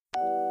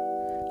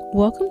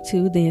Welcome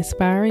to the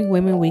Inspiring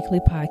Women Weekly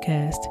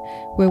podcast,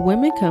 where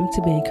women come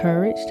to be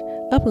encouraged,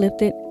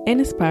 uplifted, and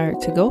inspired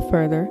to go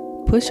further,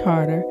 push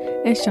harder,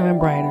 and shine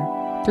brighter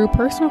through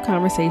personal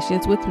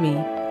conversations with me,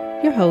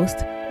 your host,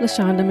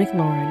 LaShonda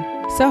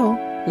McLaurin. So,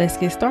 let's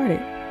get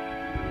started.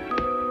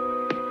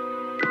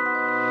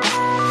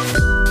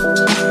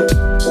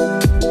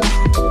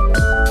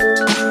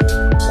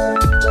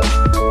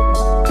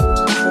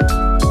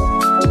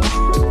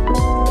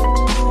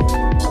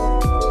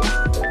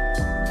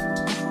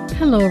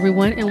 Hello,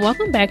 everyone, and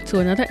welcome back to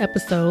another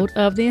episode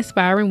of the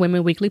Inspiring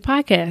Women Weekly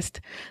podcast.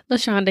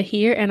 LaShonda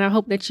here, and I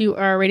hope that you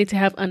are ready to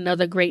have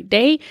another great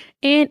day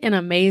and an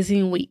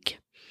amazing week.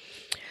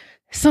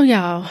 So,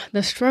 y'all,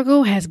 the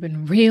struggle has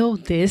been real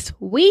this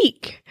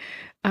week.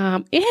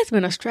 It has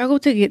been a struggle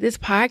to get this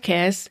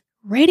podcast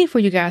ready for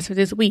you guys for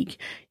this week.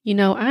 You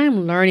know, I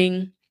am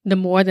learning the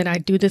more that I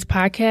do this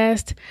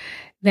podcast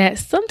that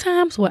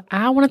sometimes what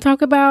I want to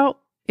talk about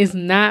is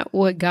not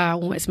what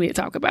God wants me to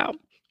talk about.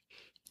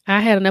 I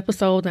had an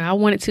episode that I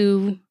wanted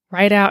to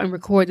write out and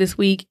record this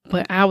week,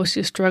 but I was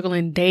just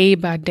struggling day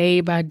by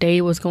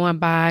day was going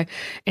by,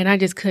 and I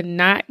just could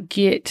not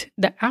get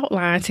the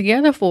outline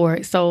together for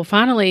it. So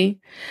finally,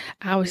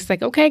 I was just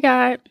like, okay,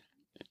 God,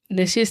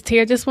 let's just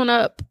tear this one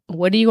up.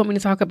 What do you want me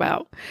to talk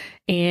about?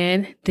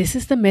 And this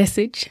is the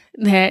message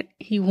that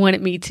He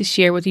wanted me to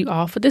share with you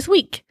all for this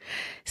week.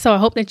 So I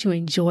hope that you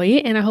enjoy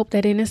it, and I hope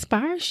that it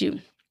inspires you.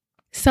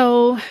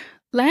 So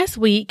last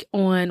week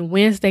on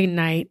Wednesday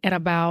night at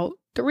about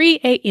 3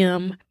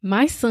 a.m.,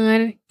 my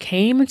son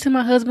came into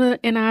my husband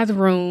and I's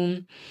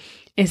room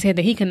and said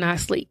that he could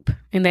not sleep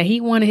and that he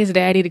wanted his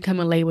daddy to come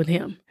and lay with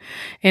him.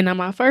 And now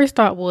my first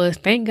thought was,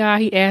 thank God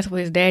he asked for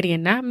his daddy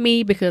and not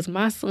me, because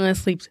my son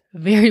sleeps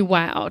very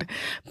wild.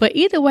 But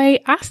either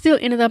way, I still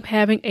ended up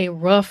having a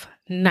rough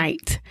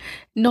night.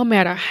 No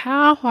matter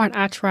how hard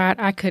I tried,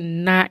 I could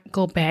not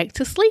go back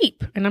to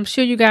sleep. And I'm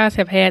sure you guys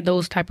have had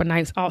those type of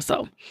nights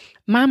also.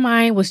 My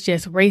mind was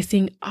just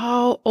racing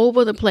all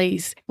over the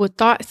place with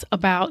thoughts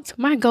about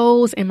my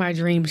goals and my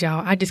dreams,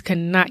 y'all. I just could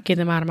not get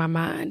them out of my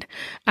mind.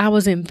 I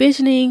was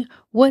envisioning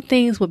what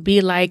things would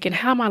be like and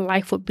how my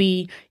life would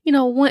be,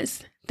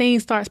 once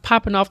things starts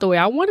popping off the way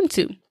I want them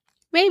to.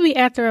 Maybe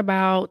after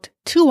about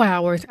 2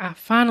 hours, I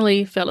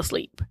finally fell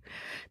asleep.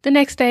 The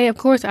next day, of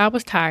course, I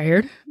was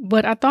tired,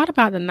 but I thought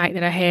about the night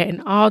that I had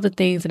and all the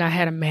things that I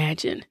had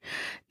imagined.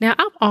 Now,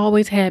 I've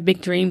always had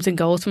big dreams and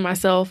goals for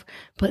myself,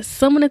 but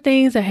some of the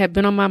things that have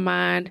been on my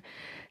mind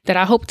that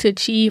I hope to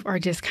achieve are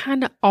just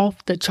kind of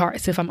off the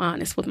charts, if I'm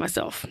honest with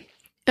myself.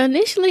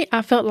 Initially,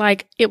 I felt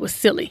like it was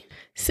silly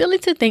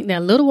to think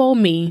that little old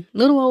me,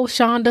 little old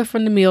Shonda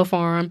from the Mill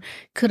Farm,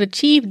 could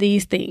achieve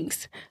these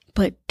things.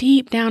 But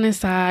deep down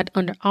inside,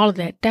 under all of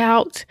that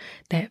doubt,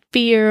 that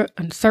fear,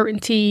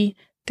 uncertainty,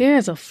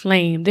 there's a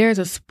flame, there's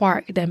a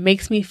spark that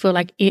makes me feel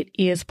like it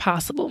is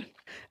possible.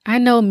 I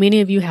know many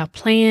of you have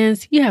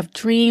plans, you have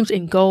dreams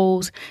and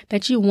goals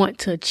that you want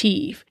to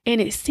achieve, and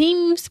it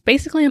seems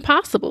basically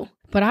impossible.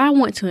 But I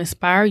want to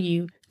inspire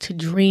you to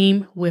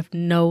dream with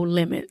no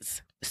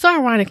limits. So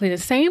ironically, the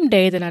same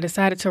day that I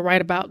decided to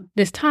write about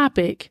this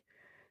topic,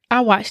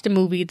 I watched the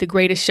movie The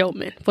Greatest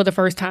Showman for the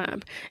first time,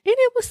 and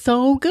it was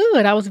so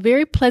good. I was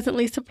very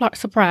pleasantly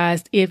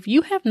surprised. If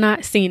you have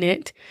not seen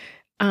it,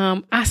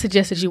 I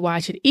suggest that you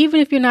watch it. Even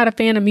if you're not a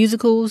fan of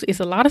musicals, it's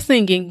a lot of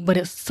singing, but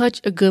it's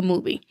such a good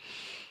movie.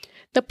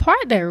 The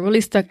part that really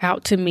stuck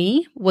out to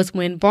me was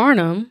when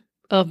Barnum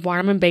of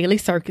Barnum and Bailey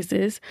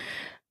Circuses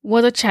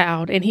was a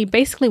child, and he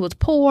basically was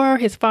poor.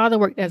 His father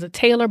worked as a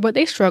tailor, but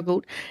they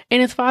struggled.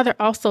 And his father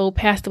also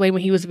passed away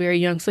when he was very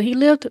young. So he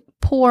lived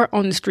poor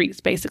on the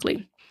streets,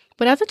 basically.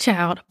 But as a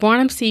child,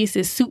 Barnum sees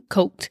his suit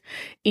coat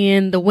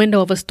in the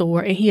window of a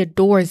store, and he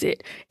adores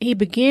it. And he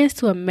begins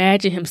to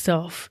imagine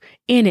himself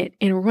in it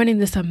and running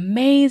this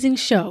amazing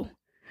show.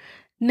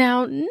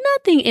 Now,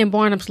 nothing in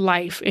Barnum's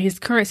life and his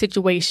current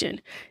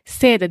situation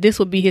said that this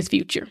would be his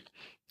future.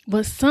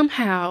 But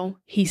somehow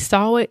he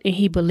saw it and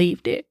he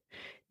believed it.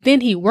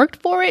 Then he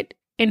worked for it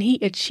and he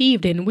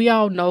achieved it. And we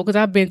all know, because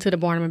I've been to the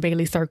Barnum and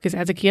Bailey Circus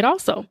as a kid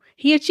also,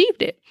 he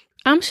achieved it.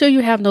 I'm sure you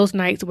have those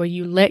nights where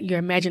you let your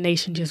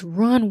imagination just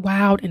run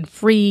wild and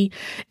free,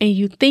 and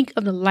you think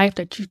of the life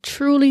that you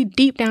truly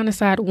deep down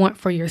inside want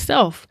for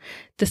yourself,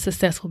 the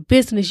successful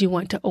business you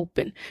want to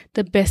open,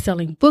 the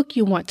best-selling book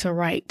you want to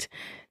write,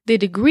 the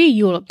degree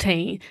you'll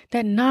obtain,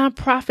 that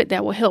nonprofit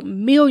that will help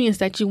millions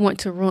that you want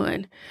to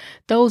run,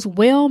 those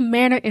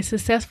well-mannered and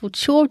successful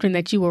children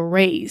that you will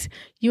raise.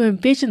 You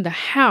envision the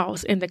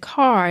house and the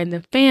car and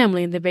the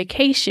family and the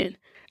vacation.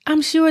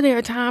 I'm sure there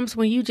are times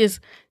when you just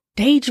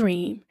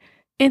daydream.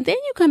 And then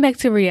you come back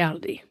to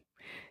reality.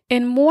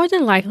 And more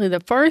than likely, the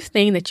first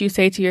thing that you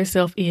say to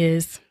yourself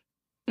is,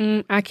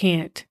 I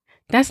can't.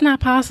 That's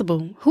not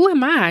possible. Who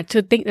am I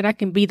to think that I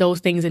can be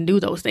those things and do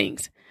those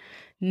things?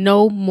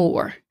 No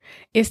more.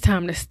 It's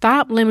time to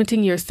stop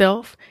limiting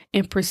yourself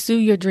and pursue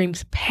your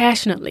dreams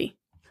passionately.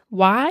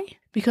 Why?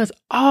 Because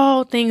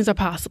all things are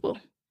possible.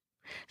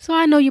 So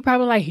I know you're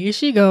probably like, here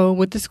she go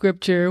with the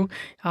scripture.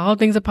 All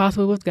things are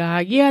possible with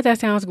God. Yeah, that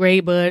sounds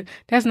great, but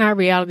that's not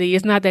reality.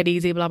 It's not that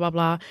easy, blah, blah,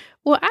 blah.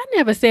 Well, I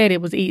never said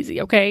it was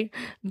easy, okay?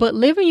 But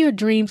living your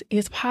dreams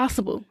is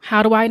possible.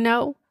 How do I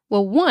know?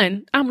 Well,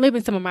 one, I'm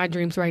living some of my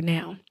dreams right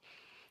now.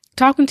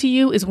 Talking to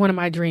you is one of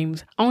my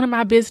dreams. Owning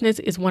my business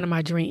is one of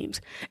my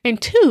dreams.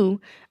 And two,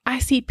 I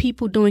see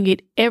people doing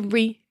it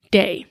every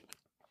day.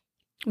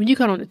 When you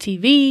come on the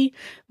TV,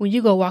 when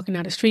you go walking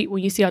down the street,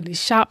 when you see all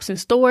these shops and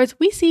stores,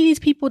 we see these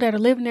people that are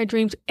living their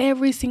dreams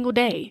every single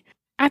day.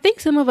 I think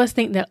some of us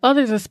think that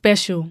others are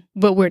special,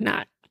 but we're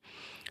not.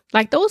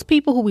 Like those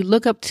people who we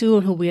look up to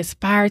and who we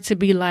aspire to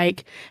be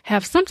like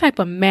have some type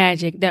of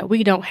magic that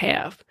we don't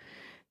have.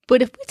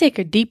 But if we take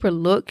a deeper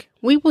look,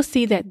 we will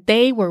see that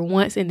they were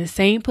once in the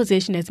same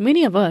position as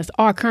many of us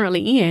are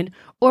currently in,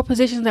 or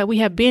positions that we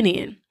have been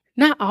in.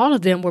 Not all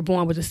of them were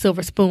born with a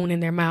silver spoon in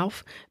their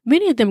mouth.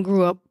 Many of them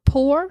grew up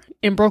poor,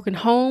 in broken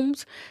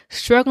homes,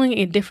 struggling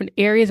in different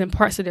areas and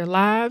parts of their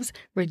lives,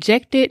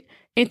 rejected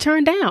and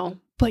turned down,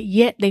 but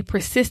yet they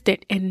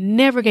persisted and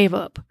never gave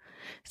up.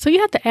 So you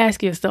have to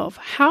ask yourself,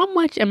 how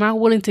much am I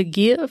willing to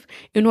give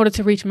in order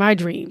to reach my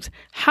dreams?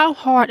 How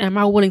hard am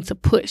I willing to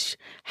push?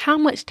 How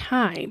much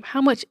time?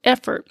 How much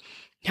effort?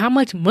 How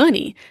much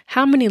money?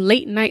 How many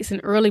late nights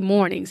and early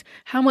mornings?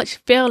 How much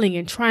failing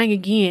and trying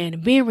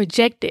again, being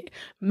rejected,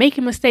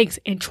 making mistakes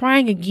and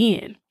trying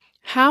again?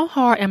 How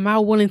hard am I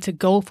willing to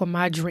go for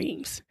my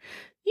dreams?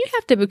 You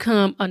have to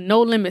become a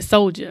no-limit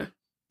soldier,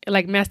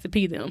 like Master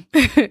P them,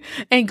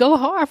 and go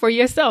hard for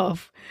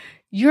yourself.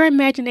 Your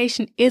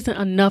imagination isn't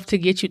enough to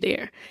get you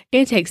there.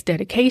 It takes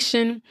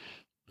dedication,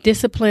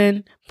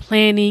 discipline,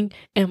 planning,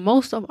 and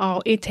most of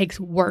all, it takes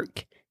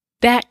work.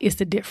 That is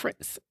the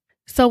difference.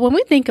 So when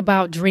we think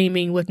about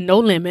dreaming with no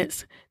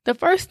limits, the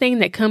first thing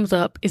that comes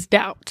up is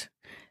doubt.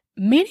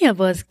 Many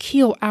of us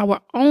kill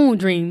our own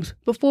dreams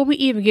before we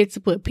even get to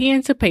put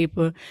pen to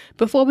paper,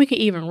 before we can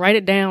even write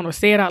it down or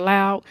say it out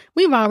loud.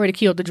 We've already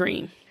killed the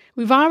dream.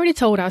 We've already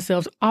told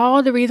ourselves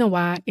all the reason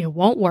why it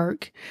won't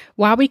work,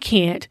 why we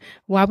can't,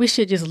 why we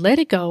should just let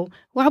it go,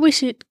 why we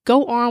should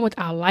go on with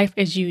our life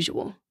as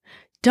usual.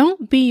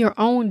 Don't be your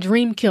own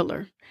dream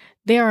killer.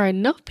 There are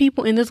enough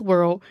people in this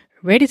world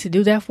ready to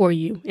do that for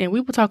you, and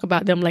we will talk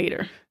about them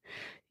later.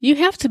 You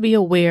have to be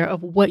aware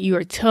of what you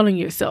are telling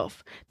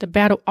yourself. The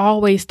battle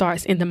always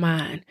starts in the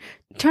mind.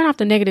 Turn off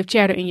the negative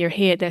chatter in your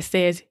head that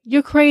says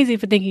you're crazy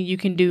for thinking you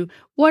can do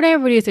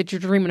whatever it is that you're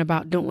dreaming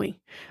about doing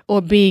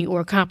or being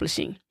or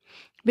accomplishing.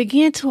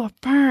 Begin to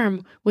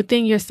affirm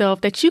within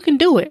yourself that you can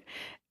do it.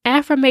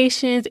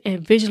 Affirmations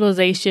and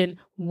visualization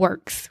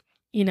works.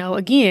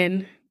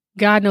 Again,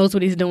 God knows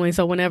what he's doing.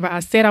 So whenever I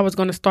said I was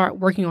going to start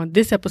working on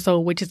this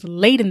episode, which is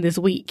late in this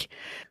week,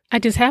 I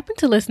just happened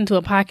to listen to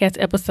a podcast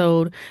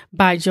episode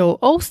by Joel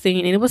Osteen,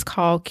 and it was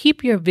called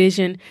Keep Your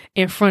Vision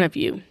in Front of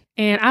You.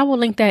 And I will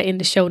link that in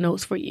the show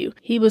notes for you.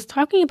 He was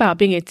talking about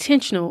being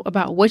intentional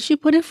about what you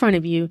put in front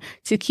of you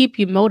to keep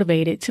you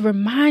motivated, to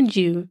remind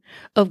you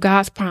of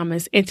God's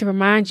promise, and to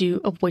remind you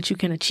of what you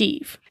can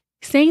achieve.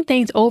 Saying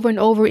things over and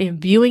over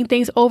and viewing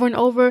things over and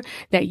over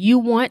that you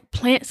want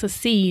plants a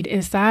seed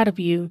inside of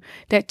you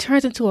that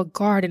turns into a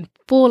garden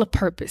full of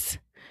purpose.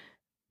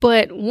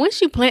 But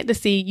once you plant the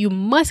seed, you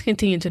must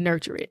continue to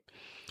nurture it.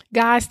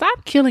 Guys,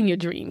 stop killing your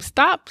dreams.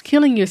 Stop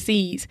killing your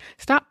seeds.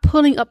 Stop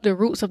pulling up the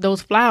roots of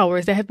those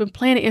flowers that have been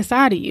planted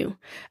inside of you.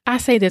 I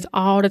say this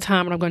all the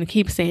time, and I'm going to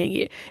keep saying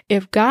it.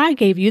 If God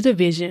gave you the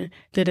vision,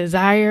 the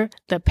desire,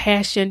 the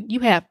passion,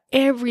 you have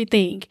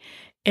everything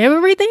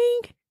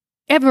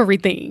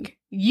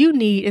you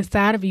need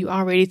inside of you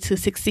already to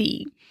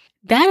succeed.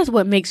 That is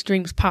what makes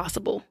dreams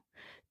possible.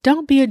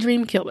 Don't be a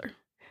dream killer.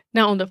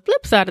 Now, on the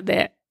flip side of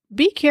that,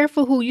 be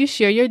careful who you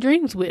share your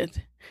dreams with.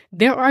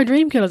 There are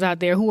dream killers out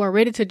there who are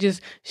ready to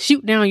just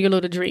shoot down your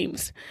little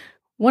dreams.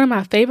 One of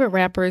my favorite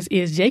rappers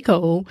is J.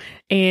 Cole,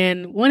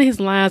 and one of his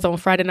lines on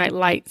Friday Night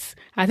Lights,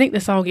 I think the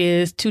song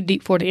is Too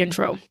Deep for the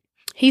Intro.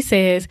 He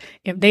says,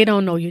 if they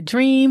don't know your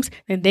dreams,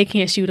 then they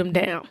can't shoot them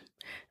down.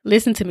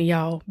 Listen to me,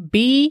 y'all.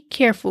 Be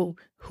careful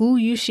who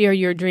you share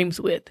your dreams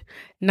with.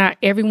 Not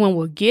everyone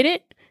will get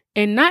it,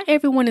 and not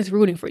everyone is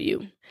rooting for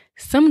you.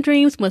 Some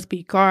dreams must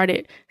be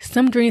guarded.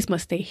 Some dreams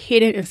must stay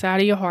hidden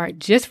inside of your heart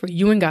just for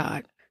you and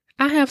God.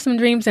 I have some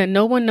dreams that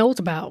no one knows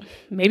about.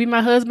 Maybe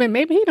my husband,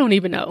 maybe he don't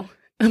even know.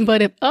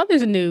 But if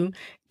others knew,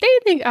 they'd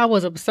think I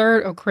was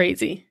absurd or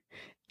crazy.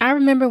 I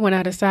remember when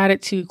I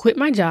decided to quit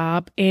my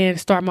job and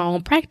start my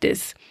own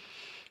practice.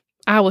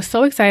 I was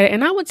so excited,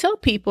 and I would tell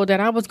people that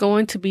I was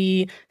going to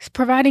be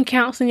providing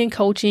counseling and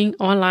coaching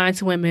online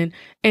to women,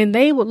 and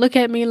they would look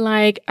at me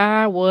like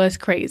I was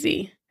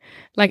crazy,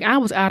 like I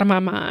was out of my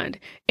mind,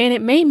 and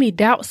it made me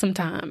doubt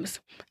sometimes.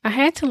 I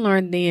had to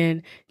learn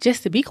then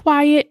just to be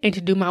quiet and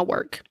to do my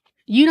work.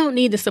 You don't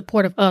need the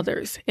support of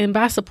others, and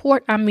by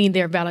support, I mean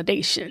their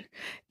validation.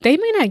 They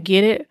may not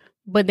get it,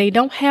 but they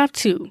don't have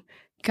to.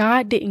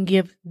 God didn't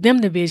give them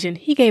the vision.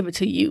 He gave it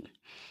to you.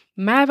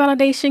 My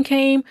validation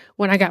came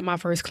when I got my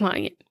first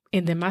client,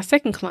 and then my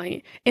second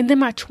client, and then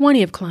my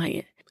 20th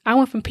client. I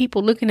went from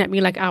people looking at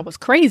me like I was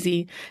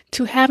crazy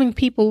to having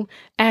people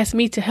ask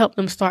me to help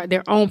them start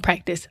their own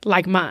practice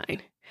like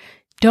mine.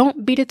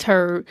 Don't be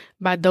deterred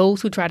by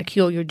those who try to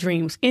kill your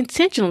dreams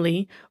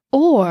intentionally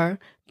or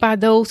by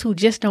those who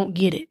just don't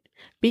get it.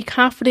 Be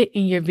confident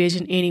in your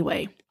vision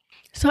anyway.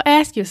 So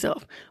ask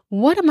yourself,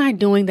 what am I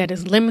doing that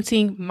is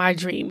limiting my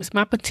dreams,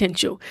 my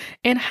potential,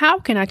 and how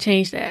can I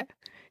change that?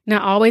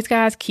 Now, always,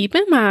 guys, keep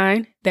in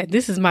mind that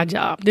this is my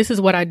job. This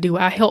is what I do.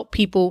 I help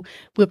people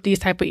with these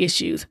type of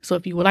issues. So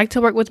if you would like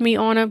to work with me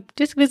on them,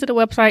 just visit the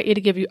website.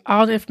 It'll give you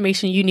all the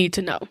information you need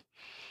to know.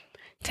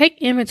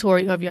 Take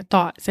inventory of your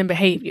thoughts and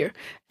behavior.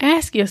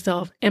 Ask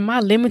yourself, am I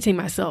limiting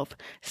myself?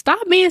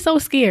 Stop being so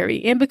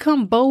scary and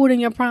become bold in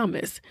your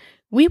promise.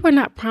 We were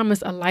not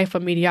promised a life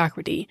of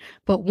mediocrity,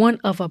 but one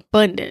of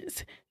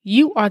abundance.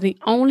 You are the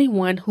only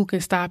one who can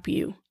stop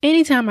you.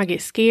 Anytime I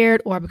get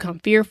scared or become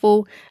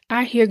fearful,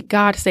 I hear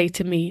God say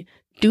to me,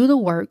 do the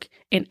work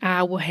and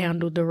I will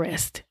handle the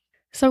rest.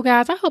 So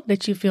guys, I hope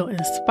that you feel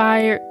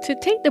inspired to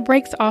take the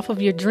brakes off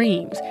of your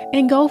dreams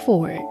and go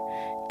for it.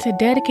 To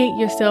dedicate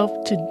yourself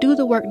to do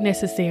the work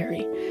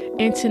necessary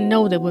and to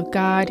know that with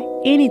God,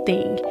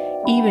 anything,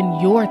 even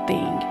your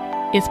thing,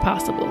 is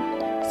possible.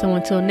 So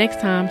until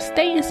next time,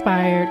 stay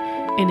inspired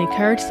and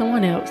encourage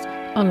someone else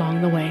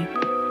along the way.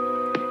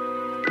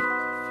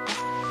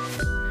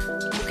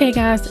 Okay,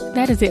 guys,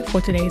 that is it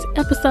for today's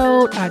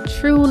episode. I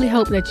truly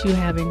hope that you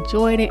have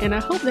enjoyed it, and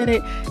I hope that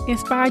it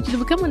inspired you to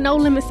become a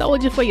no-limit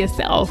soldier for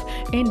yourself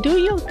and do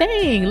your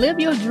thing, live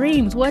your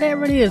dreams,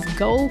 whatever it is,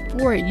 go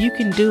for it. You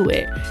can do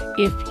it.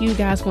 If you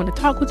guys want to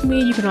talk with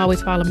me, you can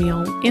always follow me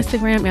on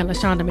Instagram at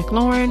LaShonda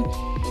McLaurin.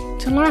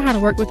 To learn how to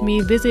work with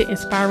me, visit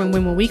Inspiring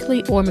Women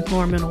Weekly or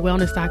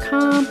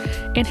McLaurinMentalWellness.com.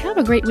 And have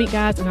a great week,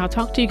 guys, and I'll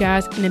talk to you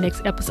guys in the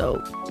next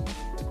episode.